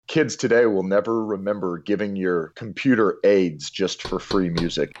Kids today will never remember giving your computer AIDS just for free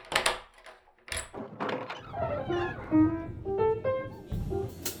music.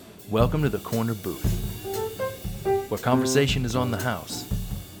 Welcome to the Corner Booth, where conversation is on the house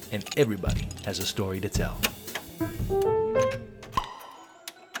and everybody has a story to tell.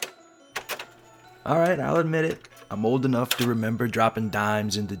 All right, I'll admit it. I'm old enough to remember dropping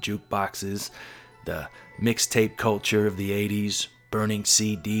dimes into jukeboxes, the mixtape culture of the 80s, burning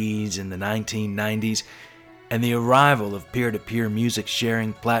CDs in the 1990s, and the arrival of peer-to-peer music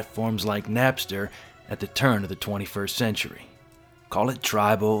sharing platforms like Napster at the turn of the 21st century. Call it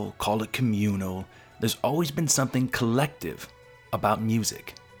tribal, call it communal, there's always been something collective about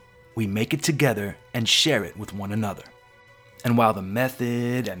music. We make it together and share it with one another. And while the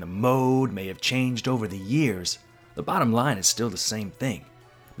method and the mode may have changed over the years, the bottom line is still the same thing.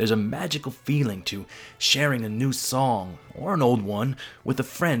 There's a magical feeling to sharing a new song or an old one with a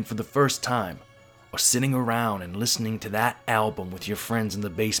friend for the first time, or sitting around and listening to that album with your friends in the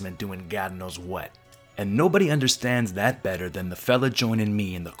basement doing God knows what. And nobody understands that better than the fella joining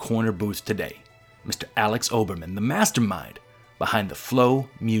me in the corner booth today, Mr. Alex Oberman, the mastermind behind the Flow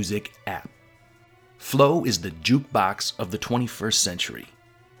Music app. Flow is the jukebox of the 21st century,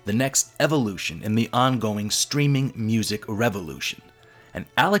 the next evolution in the ongoing streaming music revolution. And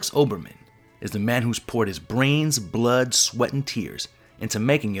Alex Oberman is the man who's poured his brains, blood, sweat, and tears into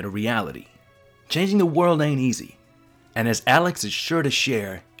making it a reality. Changing the world ain't easy, and as Alex is sure to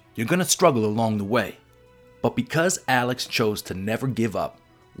share, you're gonna struggle along the way. But because Alex chose to never give up,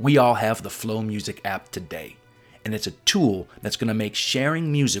 we all have the Flow Music app today. And it's a tool that's going to make sharing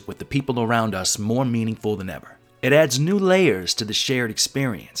music with the people around us more meaningful than ever. It adds new layers to the shared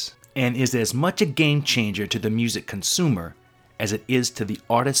experience and is as much a game changer to the music consumer as it is to the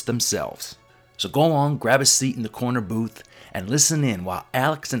artists themselves. So go on, grab a seat in the corner booth and listen in while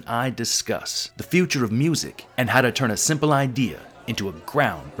Alex and I discuss the future of music and how to turn a simple idea into a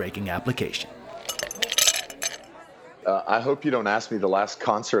groundbreaking application. I hope you don't ask me the last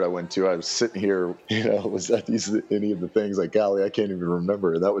concert I went to. I was sitting here, was that any of the things? Like, golly, I can't even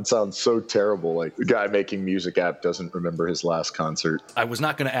remember. That would sound so terrible. Like, the guy making music app doesn't remember his last concert. I was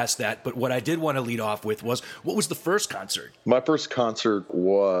not going to ask that, but what I did want to lead off with was, what was the first concert? My first concert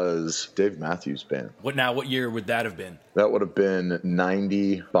was Dave Matthews Band. What year would that have been? That would have been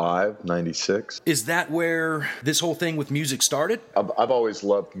 95, 96. Is that where this whole thing with music started? I've always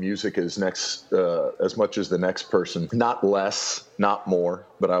loved music as much as the next person. Not less, not more,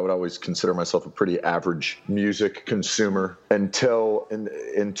 but I would always consider myself a pretty average music consumer until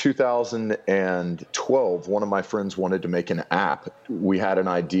in 2012, one of my friends wanted to make an app. We had an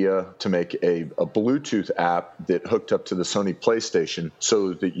idea to make a Bluetooth app that hooked up to the Sony PlayStation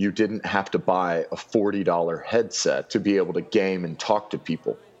so that you didn't have to buy a $40 headset to be able to game and talk to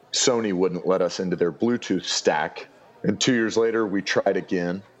people. Sony wouldn't let us into their Bluetooth stack. And 2 years later, we tried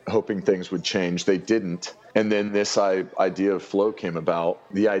again, hoping things would change. They didn't. And then this idea of Flow came about.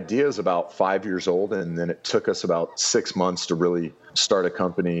 The idea is about 5 years old, and then it took us about 6 months to really start a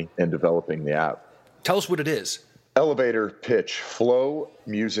company and developing the app. Tell us what it is. Elevator pitch. Flow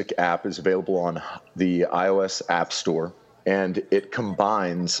Music app is available on the iOS App Store, and it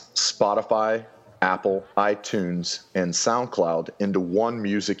combines Spotify, Apple, iTunes, and SoundCloud into one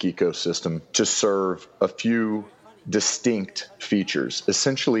music ecosystem to serve a few distinct features.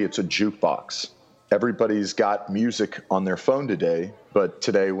 Essentially, it's a jukebox. Everybody's got music on their phone today, but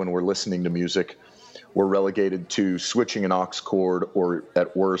today when we're listening to music, we're relegated to switching an aux cord or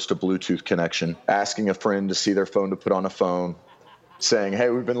at worst a Bluetooth connection, asking a friend to see their phone to put on a phone, saying, hey,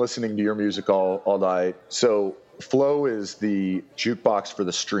 we've been listening to your music all night. So Flow is the jukebox for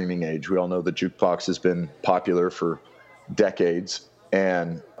the streaming age. We all know the jukebox has been popular for decades.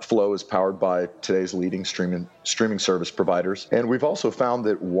 And Flow is powered by today's leading streaming service providers. And we've also found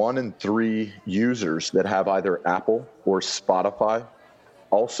that 1 in 3 users that have either Apple or Spotify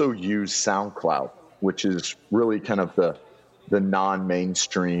also use SoundCloud, which is really kind of the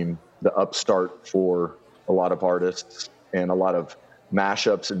non-mainstream, the upstart for a lot of artists, and a lot of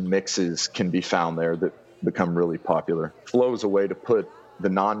mashups and mixes can be found there that become really popular. Flow is a way to put the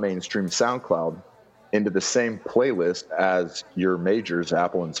non-mainstream SoundCloud into the same playlist as your majors,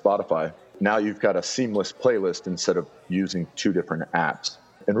 Apple and Spotify. Now you've got a seamless playlist instead of using 2 different apps.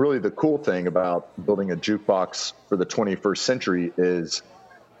 And really the cool thing about building a jukebox for the 21st century is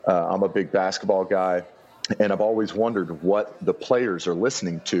I'm a big basketball guy, and I've always wondered what the players are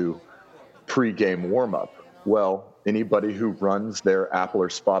listening to pre-game warm-up. Well, anybody who runs their Apple or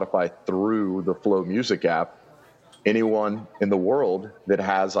Spotify through the Flow Music app, anyone in the world that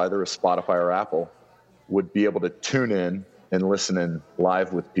has either a Spotify or Apple would be able to tune in and listening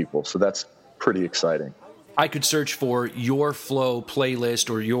live with people. So that's pretty exciting. I could search for your Flow playlist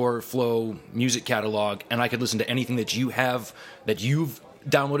or your Flow music catalog, and I could listen to anything that you have, that you've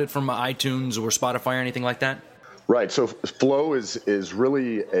downloaded from iTunes or Spotify or anything like that? Right. So Flow is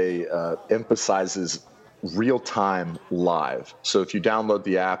really emphasizes real-time live. So if you download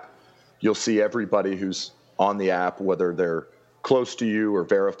the app, you'll see everybody who's on the app, whether they're close to you or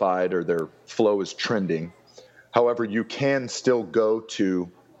verified or their Flow is trending. However, you can still go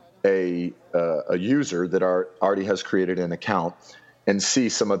to a user that already has created an account and see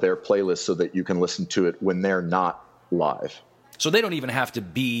some of their playlists so that you can listen to it when they're not live. So they don't even have to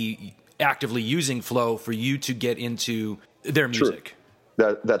be actively using Flow for you to get into their music.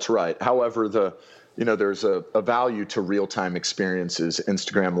 True. That's right. However, there's a value to real-time experiences,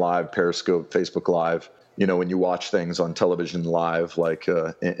 Instagram Live, Periscope, Facebook Live, when you watch things on television live, like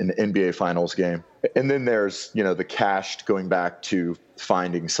an NBA Finals game. And then there's, the cached, going back to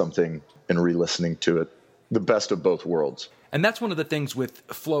finding something and re-listening to it, the best of both worlds. And that's one of the things with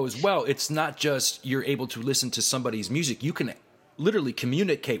Flow as well. It's not just you're able to listen to somebody's music. You can literally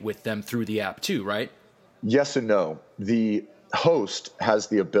communicate with them through the app too, right? Yes and no. The host has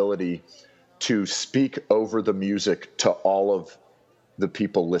the ability to speak over the music to all of the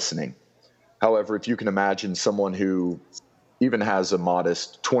people listening. However, if you can imagine someone who even has a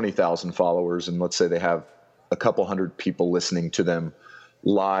modest 20,000 followers, and let's say they have a couple hundred people listening to them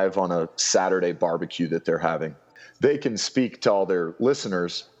live on a Saturday barbecue that they're having, they can speak to all their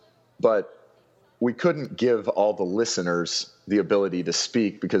listeners, but we couldn't give all the listeners the ability to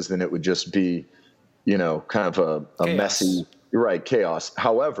speak, because then it would just be, kind of a messy, chaos.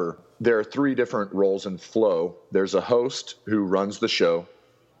 However, there are 3 different roles in Flow. There's a host who runs the show,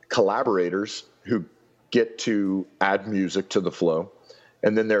 collaborators who get to add music to the flow,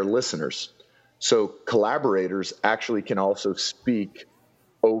 and then there are listeners. So collaborators actually can also speak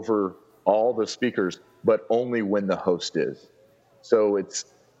over all the speakers, but only when the host is. So it's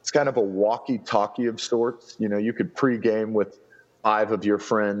kind of a walkie-talkie of sorts. You could pregame with 5 of your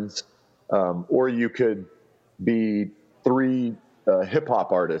friends, or you could be 3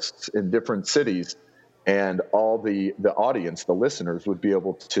 hip-hop artists in different cities, and all the audience, the listeners, would be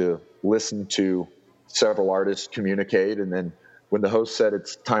able to listen to several artists communicate. And then when the host said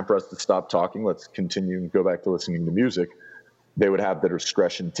it's time for us to stop talking, let's continue and go back to listening to music, they would have the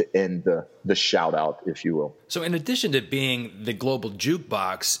discretion to end the shout out, if you will. So in addition to being the global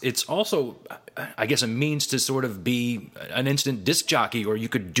jukebox, it's also, I guess, a means to sort of be an instant disc jockey, or you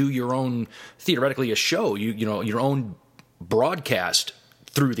could do your own, theoretically, a show, your own broadcast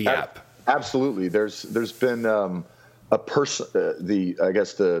through the app. Absolutely. There's been a person,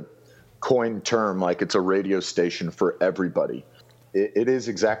 the coined term, like it's a radio station for everybody. It is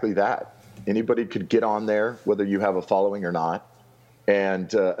exactly that. Anybody could get on there, whether you have a following or not.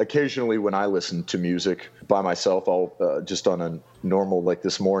 And occasionally when I listen to music by myself, I'll just on a normal, like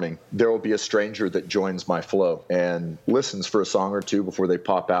this morning, there will be a stranger that joins my flow and listens for a song or two before they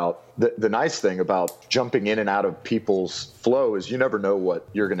pop out. The nice thing about jumping in and out of people's flow is you never know what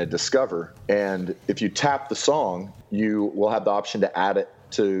you're going to discover. And if you tap the song, you will have the option to add it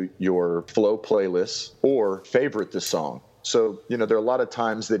to your flow playlist or favorite the song. So, there are a lot of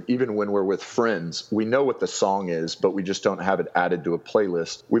times that even when we're with friends, we know what the song is, but we just don't have it added to a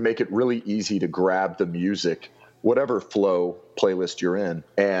playlist. We make it really easy to grab the music, whatever flow playlist you're in,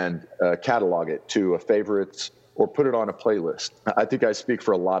 and catalog it to a favorites or put it on a playlist. I think I speak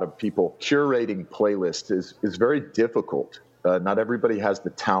for a lot of people. Curating playlists is very difficult. Not everybody has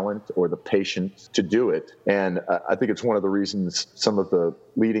the talent or the patience to do it. And I think it's one of the reasons some of the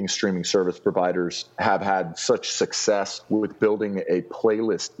leading streaming service providers have had such success with building a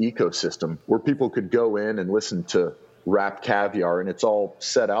playlist ecosystem where people could go in and listen to Rap Caviar and it's all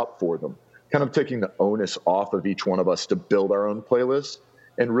set out for them, kind of taking the onus off of each one of us to build our own playlist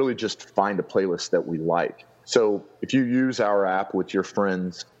and really just find a playlist that we like. So if you use our app with your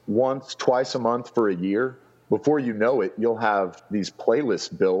friends once, twice a month for a year, before you know it, you'll have these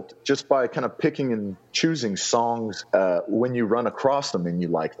playlists built just by kind of picking and choosing songs when you run across them and you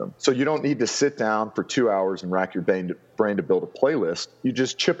like them. So you don't need to sit down for 2 hours and rack your brain to build a playlist. You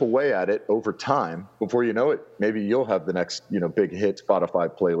just chip away at it over time. Before you know it, maybe you'll have the next, big hit Spotify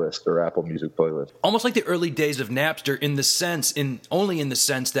playlist or Apple Music playlist. Almost like the early days of Napster only in the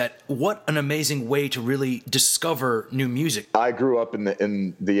sense that what an amazing way to really discover new music. I grew up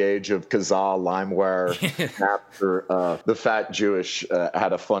in the age of Kazaa, LimeWire, Napster. The Fat Jewish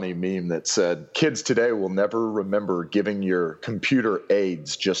had a funny meme that said, "Kids today will never remember giving your computer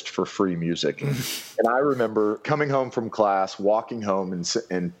AIDS just for free music." And I remember coming home from class, walking home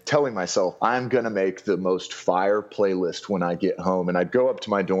and telling myself, I'm going to make the most fire playlist when I get home. And I'd go up to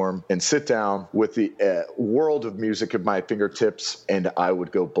my dorm and sit down with the world of music at my fingertips, and I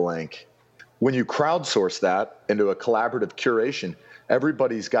would go blank. When you crowdsource that into a collaborative curation,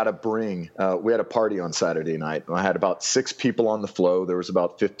 everybody's got to bring, we had a party on Saturday night. I had about 6 people on the flow. There was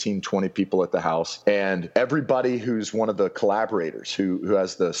about 15, 20 people at the house. And everybody who's one of the collaborators who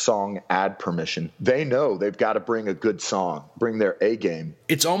has the song ad permission, they know they've got to bring a good song, bring their A game.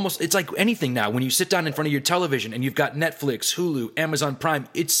 It's like anything now. When you sit down in front of your television and you've got Netflix, Hulu, Amazon Prime,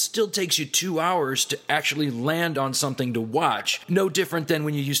 it still takes you 2 hours to actually land on something to watch. No different than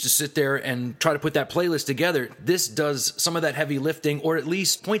when you used to sit there and try to put that playlist together. This does some of that heavy lifting, or at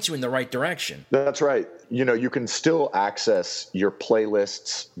least points you in the right direction. That's right. You know, you can still access your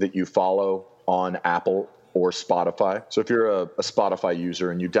playlists that you follow on Apple or Spotify. So if you're a Spotify user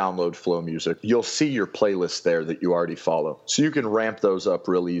and you download Flow Music, you'll see your playlists there that you already follow. So you can ramp those up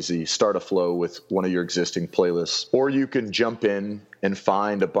real easy, start a flow with one of your existing playlists, or you can jump in and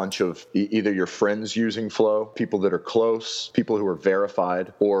find a bunch of either your friends using Flow, people that are close, people who are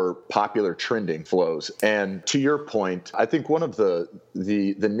verified, or popular trending flows. And to your point, I think one of the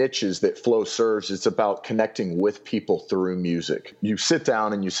niches that Flow serves is about connecting with people through music. You sit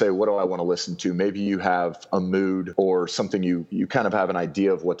down and you say, what do I want to listen to? Maybe you have a mood or something you kind of have an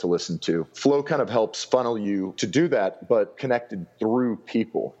idea of what to listen to. Flow kind of helps funnel you to do that, but connected through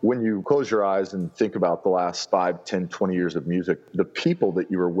people. When you close your eyes and think about the last 5, 10, 20 years of music, the people that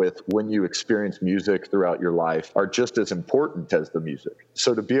you were with when you experience music throughout your life are just as important as the music.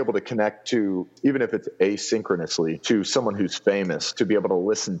 So to be able to connect to, even if it's asynchronously, to someone who's famous, to be able to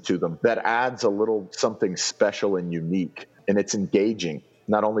listen to them, that adds a little something special and unique, and it's engaging.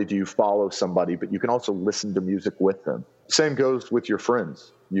 Not only do you follow somebody, but you can also listen to music with them. Same goes with your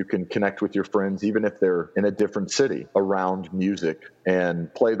friends. You can connect with your friends, even if they're in a different city, around music,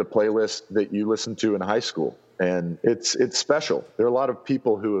 and play the playlist that you listened to in high school. And it's special. There are a lot of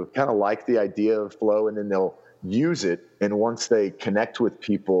people who have kind of like the idea of Flow, and then they'll use it. And once they connect with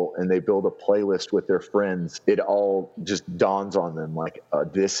people and they build a playlist with their friends, it all just dawns on them like,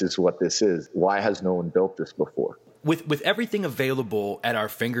 this is what this is. Why has no one built this before? With everything available at our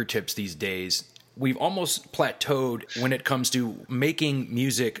fingertips these days, we've almost plateaued when it comes to making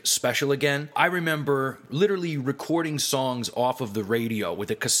music special again. I remember literally recording songs off of the radio with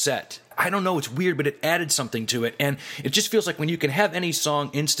a cassette. I don't know, it's weird, but it added something to it. And it just feels like when you can have any song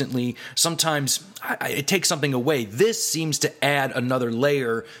instantly, sometimes it takes something away. This seems to add another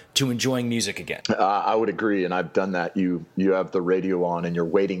layer to enjoying music again. I would agree, and I've done that. You have the radio on, and you're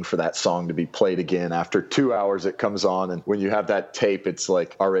waiting for that song to be played again. After 2 hours, it comes on, and when you have that tape, it's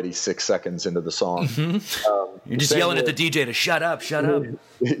like already 6 seconds into the song. Mm-hmm. You're just yelling at the DJ to shut up, shut up.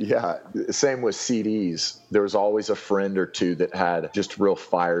 Yeah, same with CDs. There was always a friend or two that had just real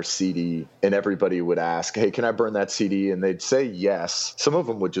fire CD, and everybody would ask, hey, can I burn that CD? And they'd say yes. Some of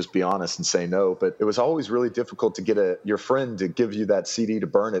them would just be honest and say no, but it was always really difficult to get your friend to give you that CD to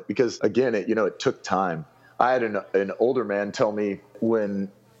burn it because, again, it took time. I had an older man tell me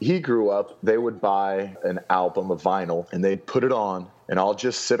when he grew up, they would buy an album of vinyl and they'd put it on, and I'll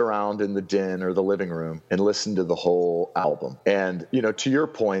just sit around in the den or the living room and listen to the whole album. And, to your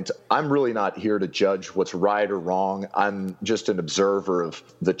point, I'm really not here to judge what's right or wrong. I'm just an observer of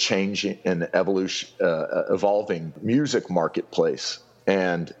the changing and evolving music marketplace.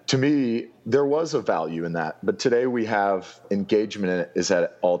 And to me, there was a value in that. But today we have engagement in it is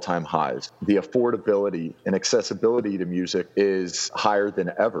at all-time highs. The affordability and accessibility to music is higher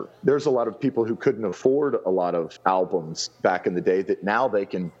than ever. There's a lot of people who couldn't afford a lot of albums back in the day that now they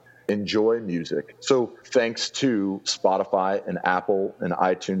can enjoy music. So thanks to Spotify and Apple and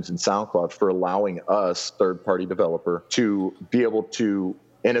iTunes and SoundCloud for allowing us, third-party developer, to be able to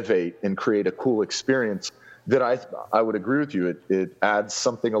innovate and create a cool experience that I would agree with you. It adds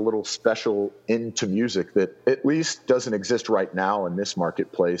something a little special into music that at least doesn't exist right now in this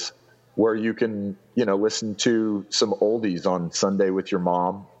marketplace, where you can, listen to some oldies on Sunday with your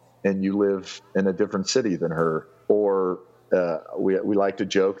mom and you live in a different city than her. Or we like to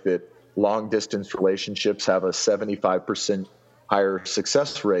joke that long distance relationships have a 75% higher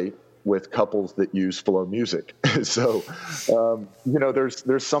success rate with couples that use Flow Music. So,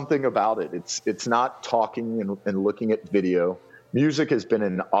 there's something about it. It's not talking and looking at video. Music has been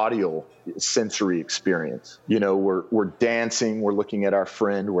an audio sensory experience. We're dancing, we're looking at our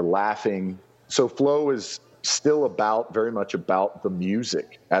friend, we're laughing. So Flow is still very much about the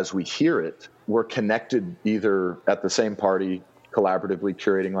music as we hear it. We're connected either at the same party, collaboratively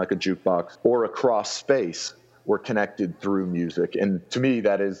curating like a jukebox, or across space. we're connected through music. And to me,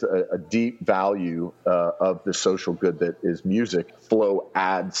 that is a deep value of the social good that is music. Flow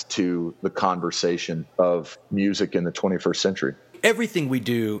adds to the conversation of music in the 21st century. Everything we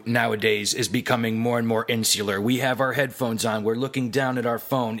do nowadays is becoming more and more insular. We have our headphones on. We're looking down at our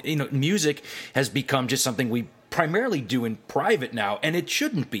phone. Music has become just something we primarily do in private now, and it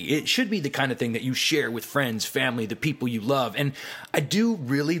shouldn't be. It should be the kind of thing that you share with friends, family, the people you love. And I do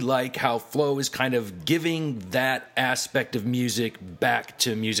really like how Flow is kind of giving that aspect of music back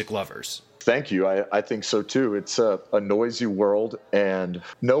to music lovers. Thank you. I think so too. It's a noisy world, and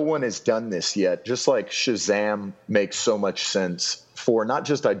no one has done this yet. Just like Shazam makes so much sense for not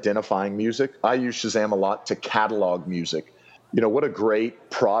just identifying music. I use Shazam a lot to catalog music. What a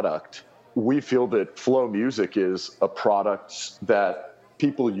great product. We feel that Flow Music is a product that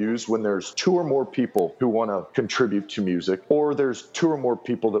people use when there's two or more people who want to contribute to music, or there's two or more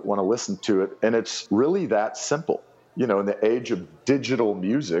people that want to listen to it. And it's really that simple. In the age of digital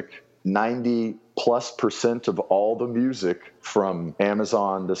music, 90+% of all the music from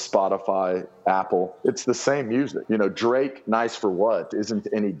Amazon to Spotify, Apple, it's the same music. Drake, Nice for What, isn't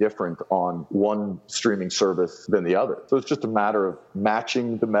any different on one streaming service than the other. So it's just a matter of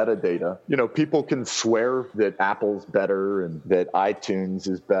matching the metadata. People can swear that Apple's better and that iTunes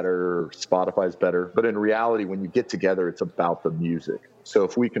is better or Spotify is better. But in reality, when you get together, it's about the music. So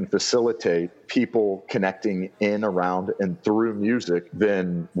if we can facilitate people connecting in, around, and through music,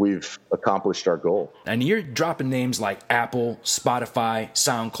 then we've accomplished our goal. And you're dropping names like Apple, Spotify,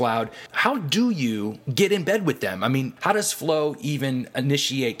 SoundCloud. How do you get in bed with them? I mean, how does Flow even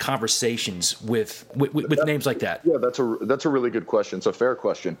initiate conversations with names like that? Yeah, that's a really good question. It's a fair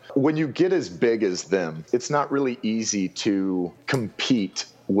question. When you get as big as them, it's not really easy to compete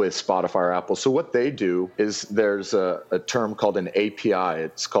with Spotify or Apple. So what they do is there's a term called an API.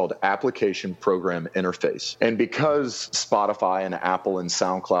 It's called Application Program Interface. And because Spotify and Apple and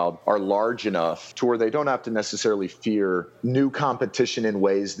SoundCloud are large enough to where they don't have to necessarily fear new competition in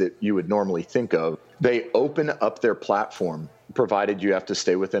ways that you would normally think of, they open up their platform, provided you have to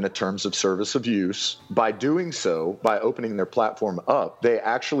stay within a terms of service of use. By doing so, by opening their platform up, they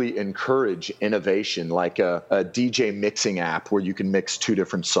actually encourage innovation, like a DJ mixing app where you can mix two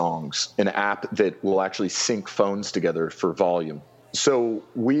different songs, an app that will actually sync phones together for volume. So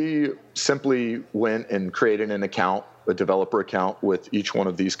we simply went and created an account, a developer account with each one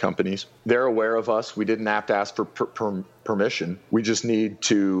of these companies. They're aware of us. We didn't have to ask for permission. We just need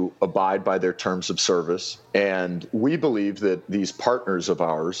to abide by their terms of service. And we believe that these partners of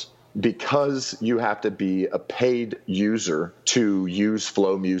ours, because you have to be a paid user to use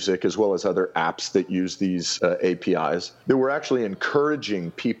Flow Music as well as other apps that use these APIs, that we're actually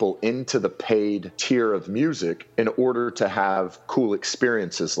encouraging people into the paid tier of music in order to have cool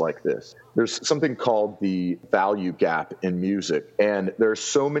experiences like this. There's something called the value gap in music, and there's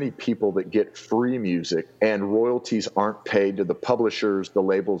so many people that get free music and royalties aren't paid to the publishers, the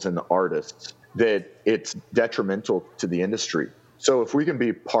labels, and the artists, that it's detrimental to the industry. So if we can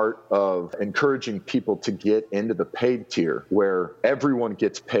be part of encouraging people to get into the paid tier where everyone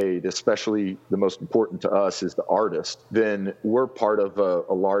gets paid, especially the most important to us is the artist, then we're part of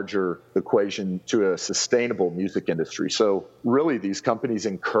a larger equation to a sustainable music industry. So really these companies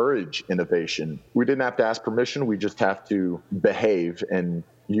encourage innovation. We didn't have to ask permission. We just have to behave and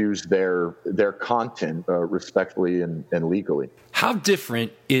use their content respectfully and legally. How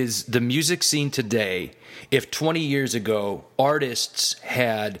different is the music scene today if 20 years ago artists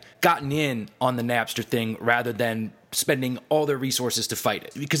had gotten in on the Napster thing rather than spending all their resources to fight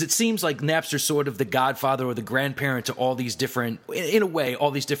it? Because it seems like Napster's sort of the godfather or the grandparent to all these different, in a way,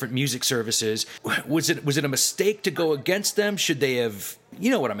 all these different music services. Was it a mistake to go against them? Should they have,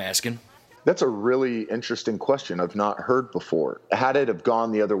 you know what I'm asking? That's a really interesting question I've not heard before. Had it have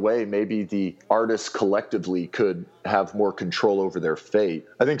gone the other way, maybe the artists collectively could have more control over their fate.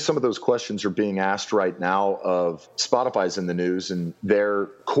 I think some of those questions are being asked right now of Spotify's in the news, and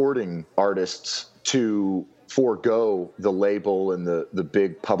they're courting artists to forego the label and the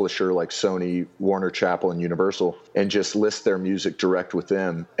big publisher like Sony, Warner Chappell, and Universal, and just list their music direct with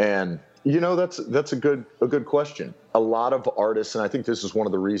them. And that's a good question. A lot of artists, and I think this is one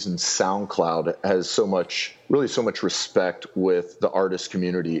of the reasons SoundCloud has so much respect with the artist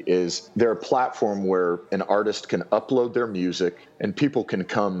community, is they're a platform where an artist can upload their music and people can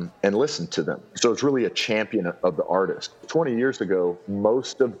come and listen to them. So it's really a champion of the artist. 20 years ago,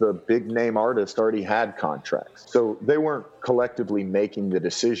 most of the big name artists already had contracts. So they weren't collectively making the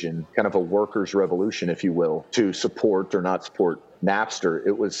decision, kind of a workers' revolution, if you will, to support or not support Napster.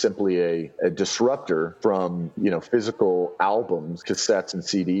 It was simply a disruptor from, physical albums, cassettes and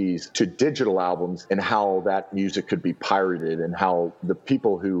CDs, to digital albums, and how that music could be pirated, and how the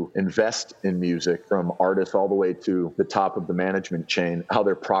people who invest in music, from artists all the way to the top of the management chain, how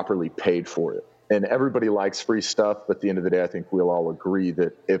they're properly paid for it. And everybody likes free stuff, but at the end of the day, I think we'll all agree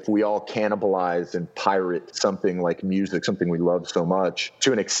that if we all cannibalize and pirate something like music, something we love so much,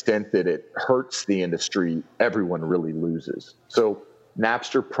 to an extent that it hurts the industry, everyone really loses. So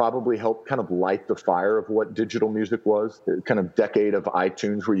Napster probably helped kind of light the fire of what digital music was. The kind of decade of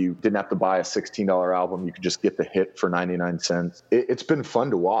iTunes where you didn't have to buy a $16 album. You could just get the hit for 99 cents. It's been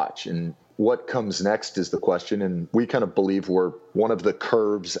fun to watch. And what comes next is the question. And we kind of believe we're one of the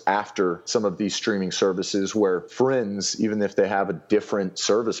curves after some of these streaming services where friends, even if they have a different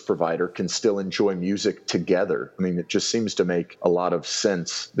service provider, can still enjoy music together. I mean, it just seems to make a lot of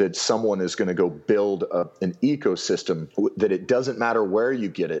sense that someone is going to go build an ecosystem that it doesn't matter where you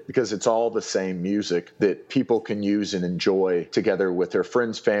get it, because it's all the same music that people can use and enjoy together with their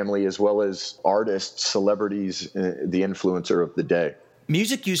friends, family, as well as artists, celebrities, the influencer of the day.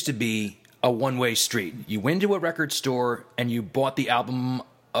 Music used to be a one-way street. You went to a record store and you bought the album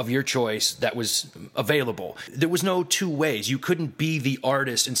of your choice that was available. There was no two ways. You couldn't be the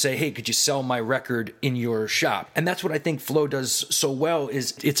artist and say, hey, could you sell my record in your shop? And that's what I think Flow does so well,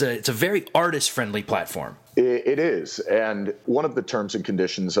 is it's a very artist-friendly platform. It is. And one of the terms and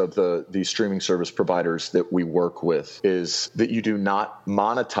conditions of these streaming service providers that we work with is that you do not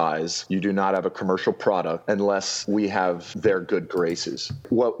monetize, you do not have a commercial product unless we have their good graces.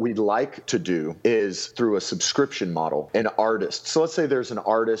 What we'd like to do is, through a subscription model, an artist. So let's say there's an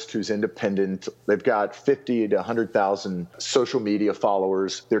artist who's independent. They've got 50 to 100,000 social media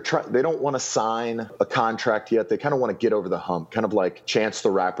followers. They don't want to sign a contract yet. They kind of want to get over the hump, kind of like Chance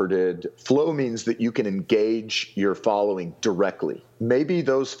the Rapper did. Flow means that you can engage your following directly. Maybe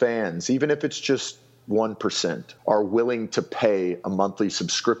those fans, even if it's just 1%, are willing to pay a monthly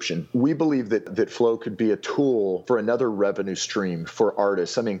subscription. We believe that Flow could be a tool for another revenue stream for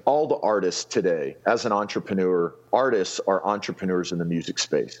artists. I mean, all the artists today, as an entrepreneur, artists are entrepreneurs in the music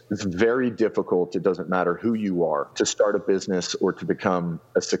space. It's very difficult, it doesn't matter who you are, to start a business or to become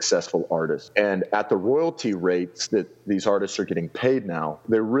a successful artist. And at the royalty rates that these artists are getting paid now,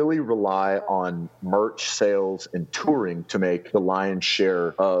 they really rely on merch sales and touring to make the lion's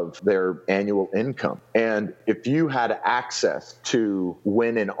share of their annual income. And if you had access to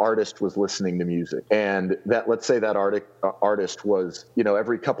when an artist was listening to music, and that, let's say that artist was,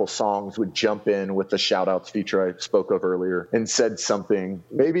 every couple songs would jump in with the shout outs feature I spoke of earlier and said something,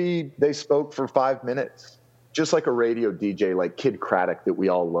 maybe they spoke for 5 minutes, just like a radio DJ like Kid Craddock that we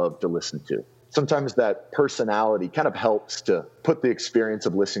all love to listen to. Sometimes that personality kind of helps to put the experience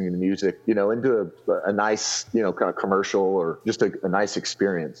of listening to music, into a nice, kind of commercial or just a nice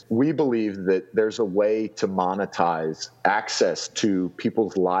experience. We believe that there's a way to monetize access to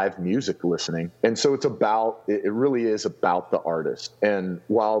people's live music listening. And so it really is about the artist. And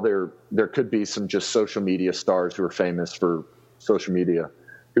while there could be some just social media stars who are famous for social media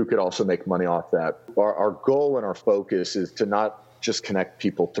who could also make money off that, our goal and our focus is to not just connect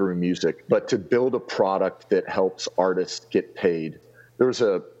people through music, but to build a product that helps artists get paid. There was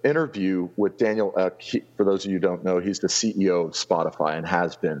an interview with Daniel Ek. For those of you who don't know, he's the CEO of Spotify and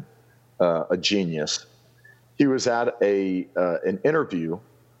has been a genius. He was at an interview,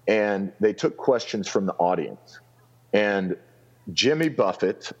 and they took questions from the audience. And Jimmy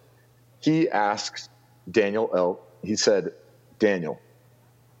Buffett, he asked Daniel Ek, he said, Daniel,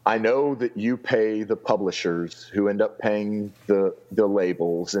 I know that you pay the publishers who end up paying the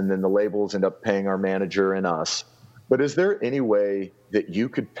labels, and then the labels end up paying our manager and us. But is there any way that you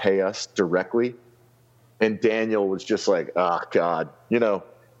could pay us directly? And Daniel was just like, oh, God,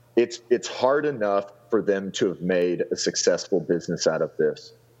 it's hard enough for them to have made a successful business out of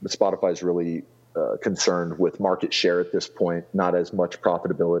this. But Spotify is really concerned with market share at this point, not as much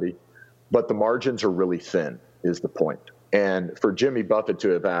profitability. But the margins are really thin, is the point. And for Jimmy Buffett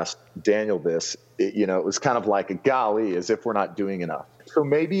to have asked Daniel this, it was kind of like a golly, as if we're not doing enough. So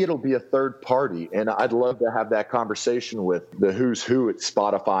maybe it'll be a third party. And I'd love to have that conversation with the who's who at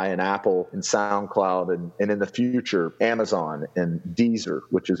Spotify and Apple and SoundCloud and in the future, Amazon and Deezer,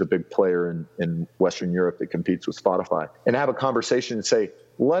 which is a big player in Western Europe that competes with Spotify, and have a conversation and say,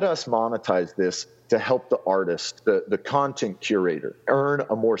 let us monetize this to help the artist, the content curator, earn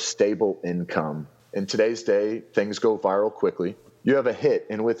a more stable income. In today's day, things go viral quickly. You have a hit,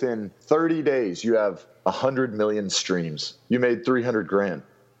 and within 30 days, you have 100 million streams. You made $300,000.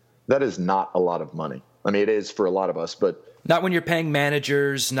 That is not a lot of money. I mean, it is for a lot of us, but not when you're paying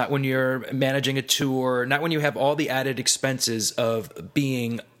managers, not when you're managing a tour, not when you have all the added expenses of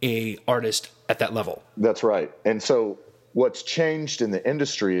being a artist at that level. That's right. And so what's changed in the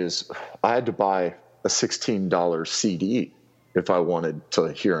industry is I had to buy a $16 CD if I wanted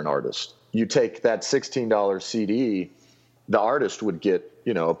to hear an artist. You take that $16 CD, the artist would get,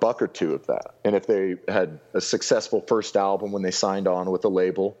 a buck or two of that. And if they had a successful first album when they signed on with a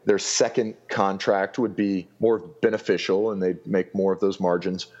label, their second contract would be more beneficial and they'd make more of those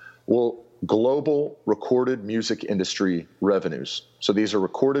margins. Well, global recorded music industry revenues. So these are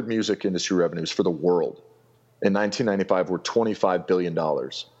recorded music industry revenues for the world. In 1995 were $25 billion.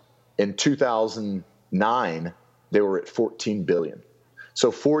 In 2009, they were at $14 billion.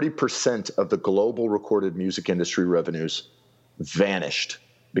 So 40% of the global recorded music industry revenues vanished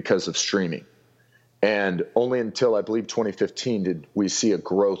because of streaming. And only until, I believe, 2015 did we see a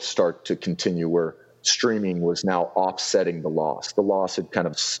growth start to continue where streaming was now offsetting the loss. The loss had kind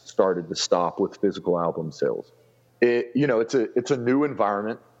of started to stop with physical album sales. It's a new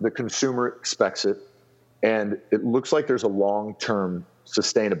environment. The consumer expects it. And it looks like there's a long-term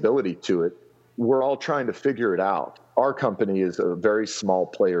sustainability to it. We're all trying to figure it out. Our company is a very small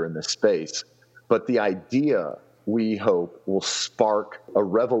player in this space, but the idea, we hope, will spark a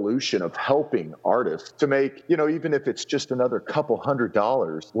revolution of helping artists to make, even if it's just another couple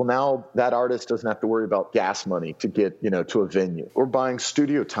 $100, well, now that artist doesn't have to worry about gas money to get, to a venue or buying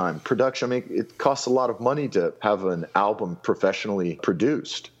studio time, production. I mean, it costs a lot of money to have an album professionally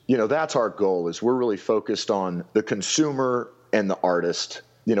produced. That's our goal, is we're really focused on the consumer and the artist.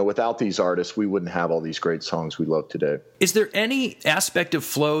 Without these artists, we wouldn't have all these great songs we love today. Is there any aspect of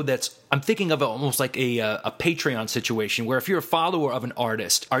Flow I'm thinking of it almost like a Patreon situation, where if you're a follower of an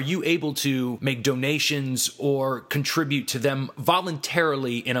artist, are you able to make donations or contribute to them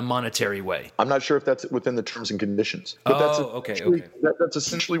voluntarily in a monetary way? I'm not sure if that's within the terms and conditions. But that's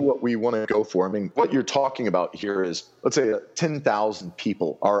essentially what we want to go for. I mean, what you're talking about here is, let's say 10,000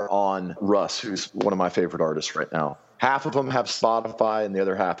 people are on Russ, who's one of my favorite artists right now. Half of them have Spotify and the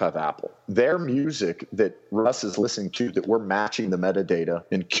other half have Apple. Their music that Russ is listening to, that we're matching the metadata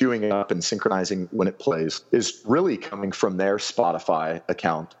and queuing it up and synchronizing when it plays, is really coming from their Spotify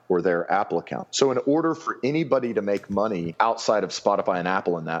account or their Apple account. So in order for anybody to make money outside of Spotify and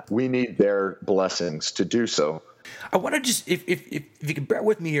Apple in that, we need their blessings to do so. I want to just, if you can bear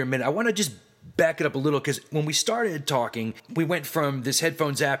with me here a minute, I want to just back it up a little, because when we started talking, we went from this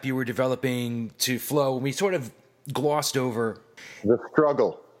headphones app you were developing to Flow, and we sort of glossed over the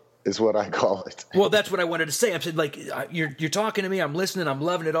struggle, is what I call it. Well, that's what I wanted to say. I'm saying, like, you're talking to me, I'm listening, I'm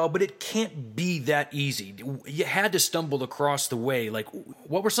loving it all, but it can't be that easy. You had to stumble across the way. Like,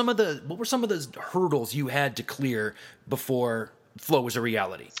 what were some of the hurdles you had to clear before Flow was a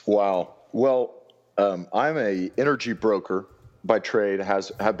reality? Wow. Well, I'm a energy broker by trade,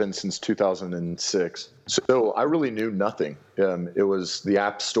 have been since 2006. So I really knew nothing. It was, the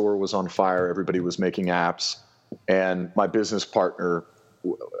app store was on fire. Everybody was making apps. And my business partner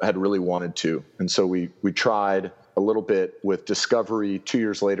had really wanted to. And so we tried a little bit with Discovery. 2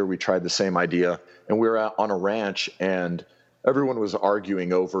 years later, we tried the same idea. And we were out on a ranch, and everyone was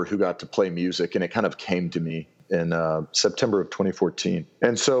arguing over who got to play music. And it kind of came to me in September of 2014.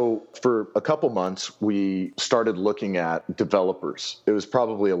 And so for a couple months, we started looking at developers. It was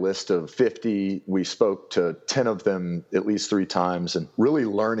probably a list of 50. We spoke to 10 of them at least 3 times, and really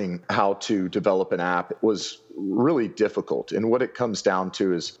learning how to develop an app was really difficult. And what it comes down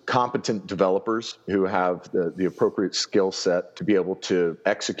to is competent developers who have the appropriate skill set to be able to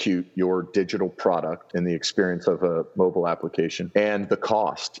execute your digital product in the experience of a mobile application, and the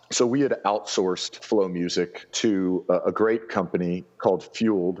cost. So we had outsourced Flow Music to a great company called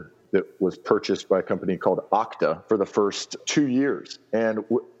Fueled that was purchased by a company called Okta for the first 2 years. And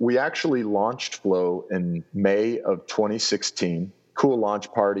we actually launched Flow in May of 2016. Cool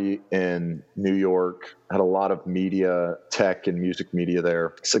launch party in New York. Had a lot of media, tech and music media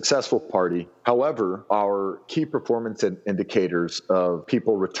there. Successful party. However, our key performance indicators of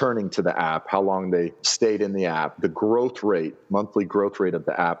people returning to the app, how long they stayed in the app, the growth rate, monthly growth rate of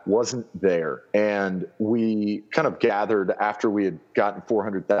the app wasn't there. And we kind of gathered after we had gotten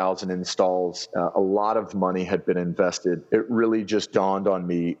 400,000 installs, a lot of money had been invested. It really just dawned on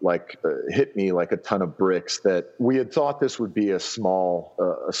me, hit me like a ton of bricks, that we had thought this would be a small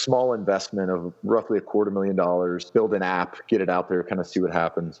investment of roughly $250,000, build an app, get it out there, kind of see what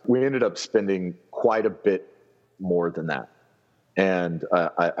happens. We ended up spending quite a bit more than that. And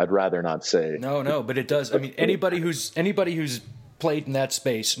I'd rather not say. No, but it does. I mean, anybody who's played in that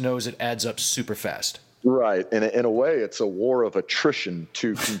space knows it adds up super fast. Right. And in a way, it's a war of attrition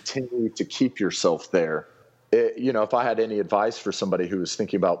to continue to keep yourself there. If I had any advice for somebody who is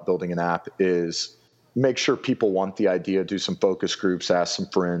thinking about building an app, is make sure people want the idea, do some focus groups, ask some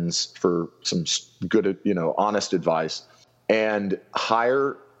friends for some good, honest advice, and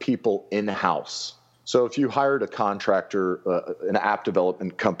hire people in-house. So if you hired a contractor, an app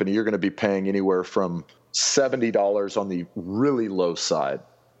development company, you're going to be paying anywhere from $70 on the really low side.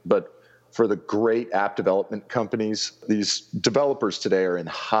 But for the great app development companies, these developers today are in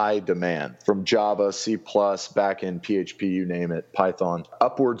high demand, from Java, C++, backend, PHP, you name it, Python,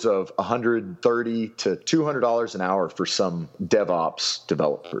 upwards of $130 to $200 an hour for some DevOps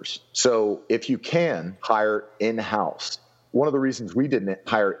developers. So if you can hire in-house, one of the reasons we didn't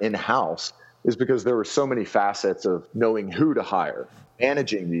hire in-house is because there were so many facets of knowing who to hire,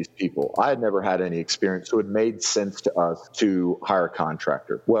 managing these people. I had never had any experience, so it made sense to us to hire a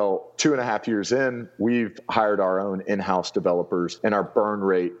contractor. Well, 2.5 years in, we've hired our own in-house developers, and our burn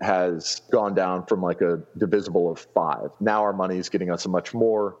rate has gone down from like a divisible of 5. Now our money is getting us a much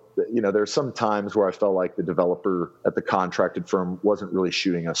more. There's some times where I felt like the developer at the contracted firm wasn't really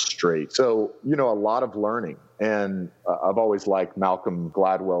shooting us straight. So, a lot of learning. And I've always liked Malcolm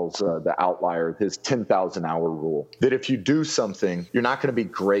Gladwell's The Outlier, his 10,000 hour rule, that if you do something, you're not going to be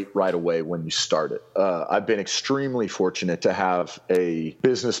great right away when you start it. I've been extremely fortunate to have a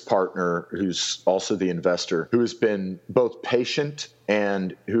business partner who's also the investor, who has been both patient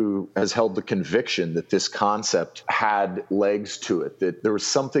and who has held the conviction that this concept had legs to it, that there was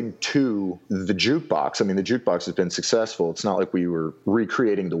something to the jukebox. I mean, the jukebox has been successful. It's not like we were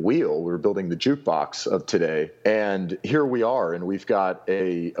recreating the wheel. We were building the jukebox of today. And here we are, and we've got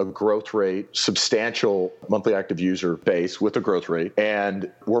a growth rate, substantial monthly active user base with a growth rate,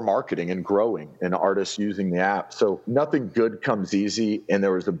 and we're marketing and growing and artists using the app. So nothing good comes easy, and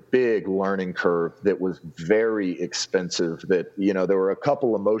there was a big learning curve that was very expensive, that, there were a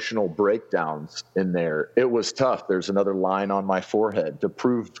couple emotional breakdowns in there. It was tough. There's another line on my forehead to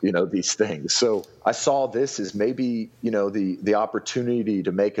prove, these things. So I saw this as maybe, the opportunity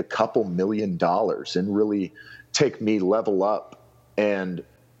to make a couple $1 million and really take me level up. And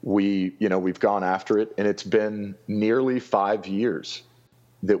we've gone after it, and it's been nearly 5 years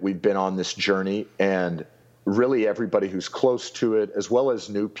that we've been on this journey, and really everybody who's close to it, as well as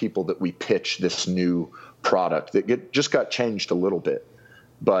new people that we pitch this new product that just got changed a little bit,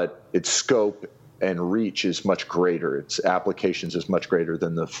 but its scope and reach is much greater. Its applications is much greater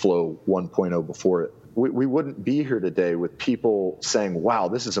than the Flow 1.0 before it. We wouldn't be here today with people saying, wow,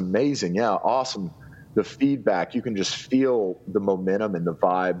 this is amazing. Yeah, awesome. The feedback, you can just feel the momentum and the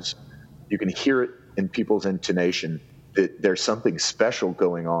vibes. You can hear it in people's intonation that there's something special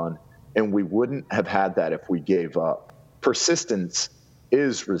going on. And we wouldn't have had that if we gave up. Persistence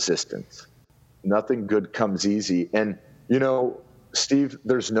is resistance. Nothing good comes easy. And, Steve,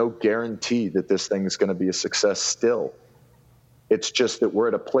 there's no guarantee that this thing is going to be a success still. It's just that we're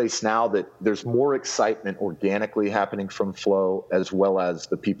at a place now that there's more excitement organically happening from Flow, as well as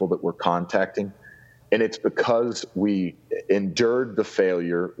the people that we're contacting. And it's because we endured the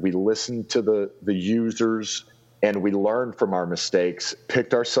failure, we listened to the users, and we learned from our mistakes,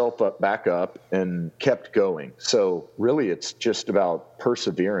 picked ourselves back up, and kept going. So really, it's just about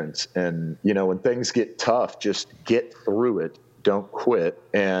perseverance. And, when things get tough, just get through it. Don't quit.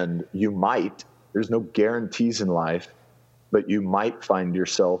 And there's no guarantees in life, but you might find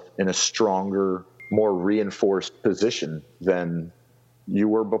yourself in a stronger, more reinforced position than you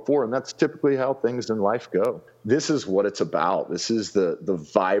were before. And that's typically how things in life go. This is what it's about. This is the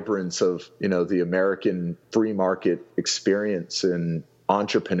vibrance of, the American free market experience and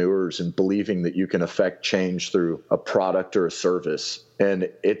entrepreneurs, and believing that you can affect change through a product or a service. And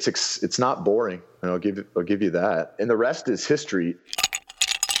it's not boring. And I'll give you that. And the rest is history.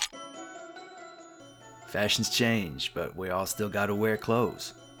 Fashions change, but we all still gotta wear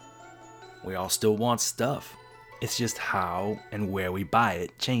clothes. We all still want stuff. It's just how and where we buy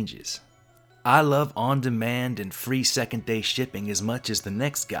it changes. I love on-demand and free second-day shipping as much as the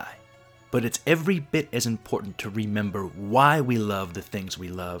next guy. But it's every bit as important to remember why we love the things we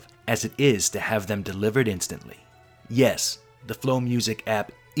love as it is to have them delivered instantly. Yes, the Flow Music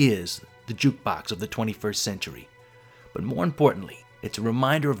app is the jukebox of the 21st century. But more importantly, it's a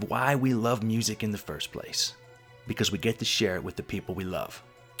reminder of why we love music in the first place. Because we get to share it with the people we love.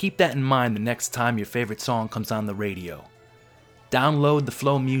 Keep that in mind the next time your favorite song comes on the radio. Download the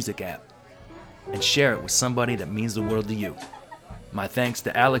Flow Music app and share it with somebody that means the world to you. My thanks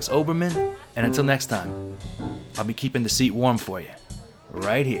to Alex Oberman, and until next time, I'll be keeping the seat warm for you,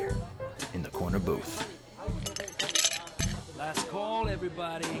 right here in the corner booth. Last call,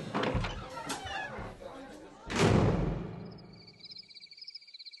 everybody.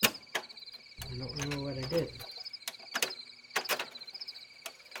 I don't remember what I did.